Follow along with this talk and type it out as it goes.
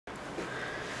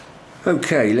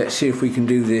Okay, let's see if we can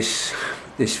do this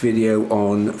video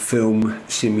on film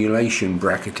simulation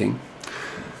bracketing.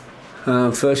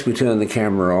 First we turn the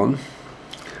camera on.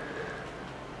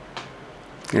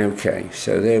 Okay,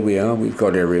 so there we are, we've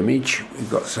got our image,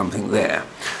 we've got something there.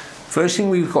 First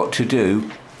thing we've got to do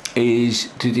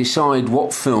is to decide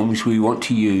what films we want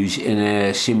to use in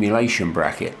our simulation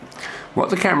bracket. What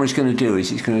the camera is going to do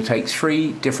is it's going to take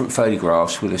 3 different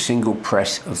photographs with a single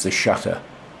press of the shutter.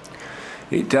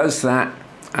 It does that,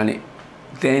 and it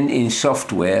then in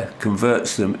software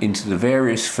converts them into the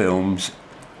various films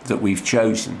that we've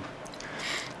chosen.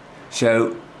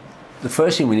 So the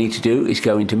first thing we need to do is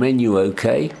go into menu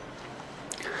OK.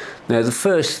 Now the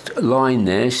first line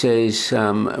there says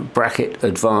bracket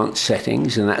advanced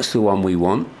settings, and that's the one we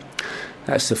want.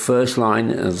 That's the first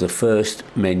line of the first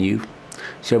menu.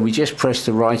 So we just press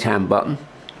the right hand button.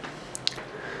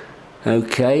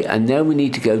 Okay, and now we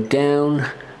need to go down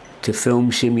to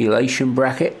film simulation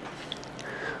bracket,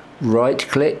 right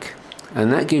click,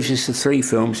 and that gives us the 3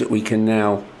 films that we can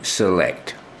now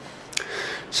select.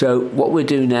 So what we'll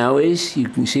do now is, you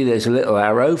can see there's a little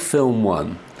arrow, film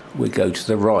 1. We go to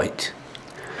the right.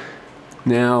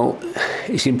 Now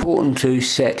it's important to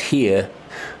set here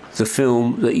the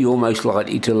film that you're most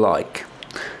likely to like.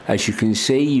 As you can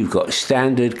see, you've got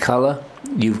standard colour,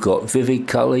 you've got vivid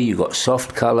colour, you've got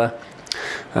soft colour.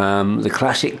 The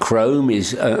classic chrome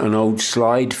is an old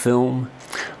slide film.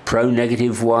 Pro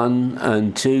negative 1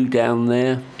 and 2 down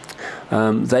there.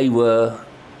 They were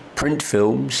print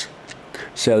films,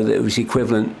 so that it was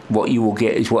equivalent. What you will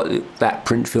get is what that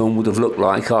print film would have looked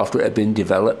like after it had been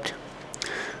developed.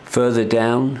 Further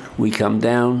down, we come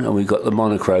down and we've got the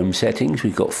monochrome settings.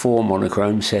 We've got 4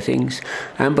 monochrome settings,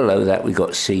 and below that we've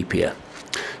got sepia.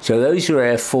 So those are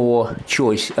our 4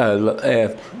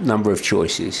 number of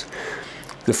choices.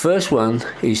 The first one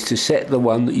is to set the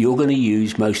one that you're going to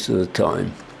use most of the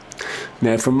time.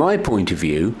 Now from my point of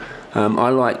view, I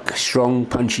like strong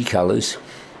punchy colours,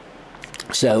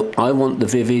 so I want the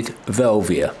vivid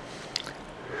Velvia.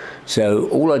 So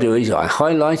all I do is I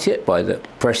highlight it by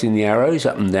pressing the arrows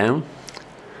up and down.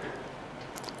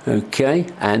 Okay,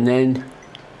 and then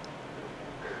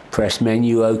press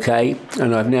menu OK,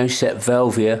 and I've now set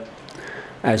Velvia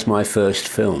as my first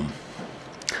film.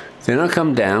 Then I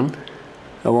come down,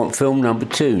 I want film number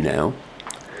 2 now.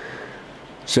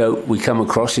 So we come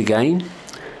across again.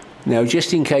 Now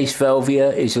just in case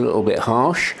Velvia is a little bit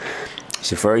harsh,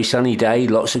 it's a very sunny day,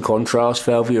 lots of contrast,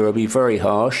 Velvia will be very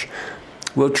harsh.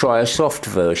 We'll try a soft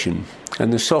version,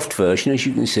 and the soft version, as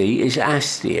you can see, is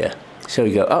Astia. So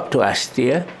we go up to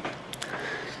Astia,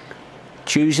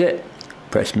 choose it,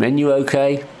 press menu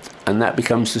OK, and that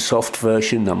becomes the soft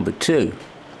version number 2.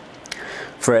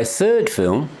 For our third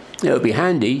film, it would be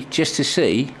handy just to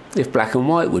see if black and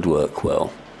white would work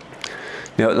well.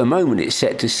 Now at the moment it's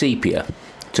set to sepia.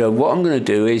 So what I'm going to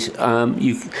do is,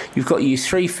 you've got your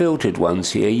 3 filtered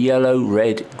ones here, yellow,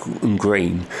 red and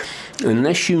green.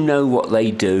 Unless you know what they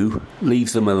do,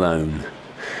 leave them alone.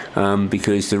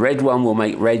 Because the red one will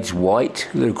make reds white,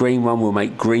 the green one will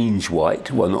make greens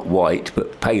white. Well, not white,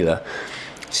 but paler.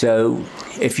 So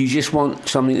if you just want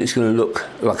something that's going to look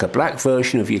like a black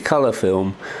version of your colour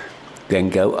film, then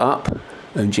go up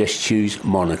and just choose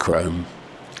monochrome.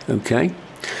 Okay,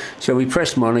 so we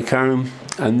press monochrome,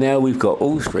 and now we've got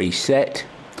all 3 set,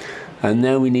 and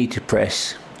now we need to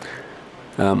press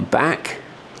back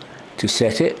to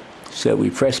set it. So we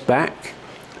press back,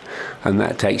 and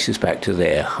that takes us back to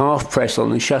there. Half press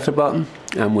on the shutter button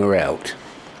and we're out.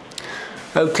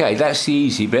 Okay, that's the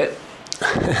easy bit.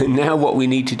 Now what we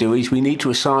need to do is we need to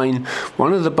assign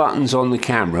one of the buttons on the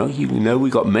camera. You know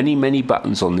we've got many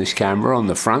buttons on this camera, on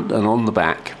the front and on the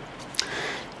back.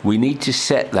 We need to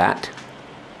set that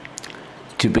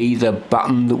to be the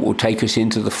button that will take us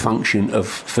into the function of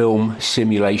film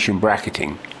simulation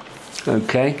bracketing.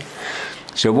 Okay,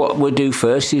 so what we'll do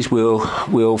first is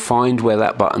we'll find where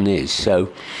that button is.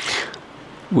 So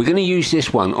we're going to use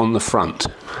this one on the front,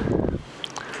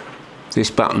 this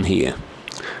button here.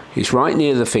 It's right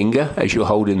near the finger as you're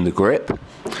holding the grip,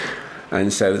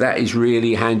 and so that is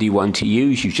really a handy one to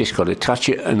use. You've just got to touch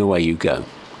it and away you go.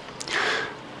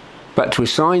 But to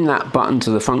assign that button to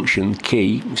the function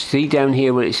key, see down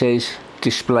here where it says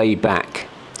display back.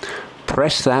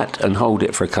 Press that and hold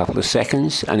it for a couple of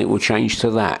seconds and it will change to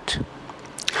that.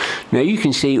 Now you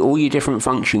can see all your different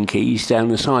function keys down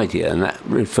the side here, and that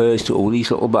refers to all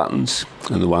these little buttons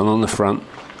and the one on the front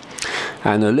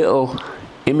and a little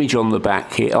image on the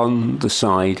back here on the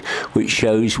side which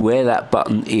shows where that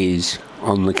button is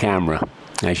on the camera.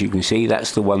 As you can see,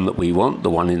 that's the one that we want, the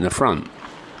one in the front.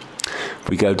 If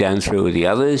we go down through the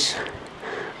others,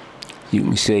 you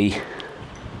can see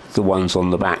the ones on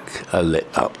the back are lit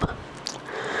up.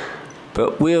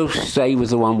 But we'll stay with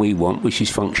the one we want, which is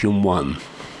function 1.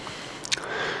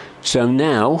 So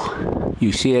now,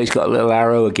 you see it's got a little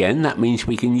arrow again. That means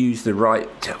we can use the right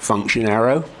function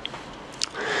arrow.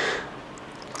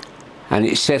 And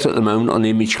it's set at the moment on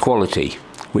image quality,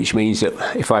 which means that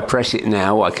if I press it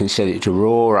now, I can set it to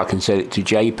RAW, I can set it to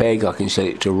JPEG, I can set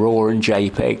it to RAW and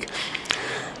JPEG,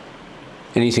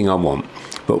 anything I want.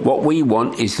 But what we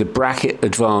want is the bracket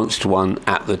advanced one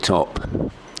at the top.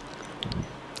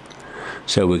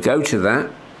 So we'll go to that,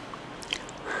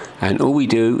 and all we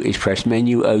do is press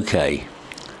menu OK.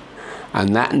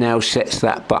 And that now sets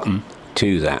that button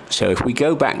to that. So if we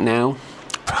go back now,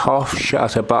 half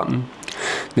shutter button.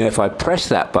 Now if I press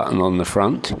that button on the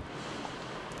front,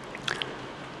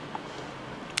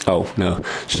 oh no,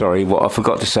 sorry, what I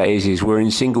forgot to say is we're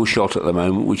in single shot at the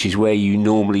moment, which is where you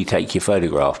normally take your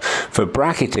photograph. For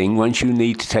bracketing, once you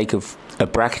need to take a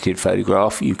bracketed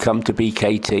photograph, you come to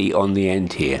BKT on the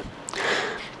end here.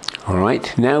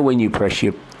 Alright, now when you press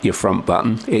your front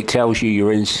button, it tells you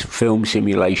you're in film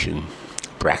simulation,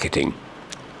 bracketing.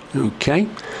 Okay,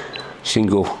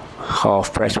 single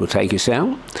half press will take us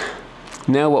out.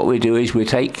 Now what we do is we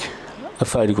take a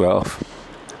photograph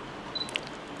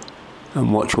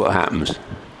and watch what happens.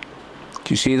 Do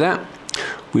you see that?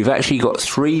 We've actually got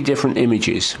 3 different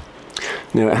images.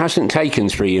 Now it hasn't taken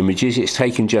 3 images, it's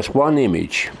taken just 1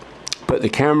 image. But the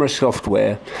camera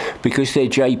software, because they're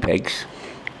JPEGs,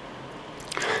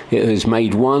 it has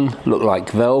made one look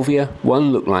like Velvia,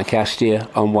 one look like Astia,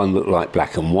 and one look like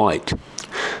black and white.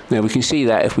 Now we can see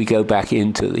that if we go back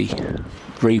into the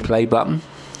replay button.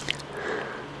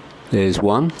 There's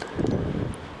 1,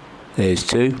 there's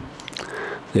 2,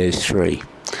 there's 3.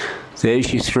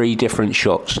 There's your 3 different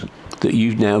shots that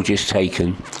you've now just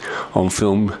taken on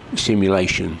film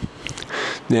simulation.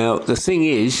 Now the thing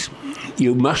is,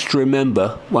 you must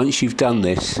remember once you've done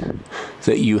this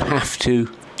that you have to,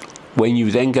 when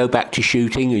you then go back to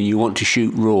shooting and you want to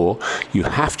shoot RAW, you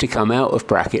have to come out of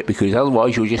bracket, because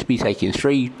otherwise you'll just be taking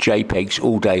 3 JPEGs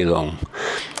all day long.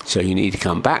 So you need to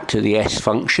come back to the S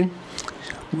function.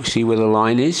 See where the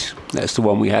line is? That's the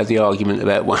one we had the argument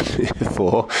about one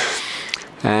before.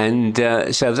 And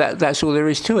so that's all there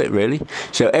is to it, really.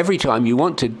 So every time you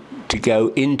want to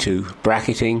go into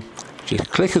bracketing, just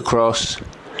click across.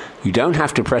 You don't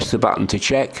have to press the button to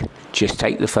check, just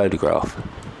take the photograph.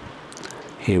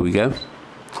 Here we go.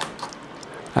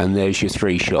 And there's your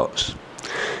 3 shots.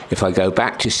 If I go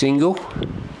back to single,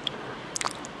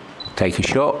 take a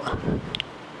shot,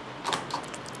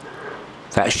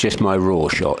 that's just my RAW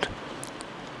shot.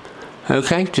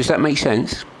 Okay, does that make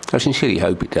sense? I sincerely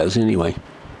hope it does anyway.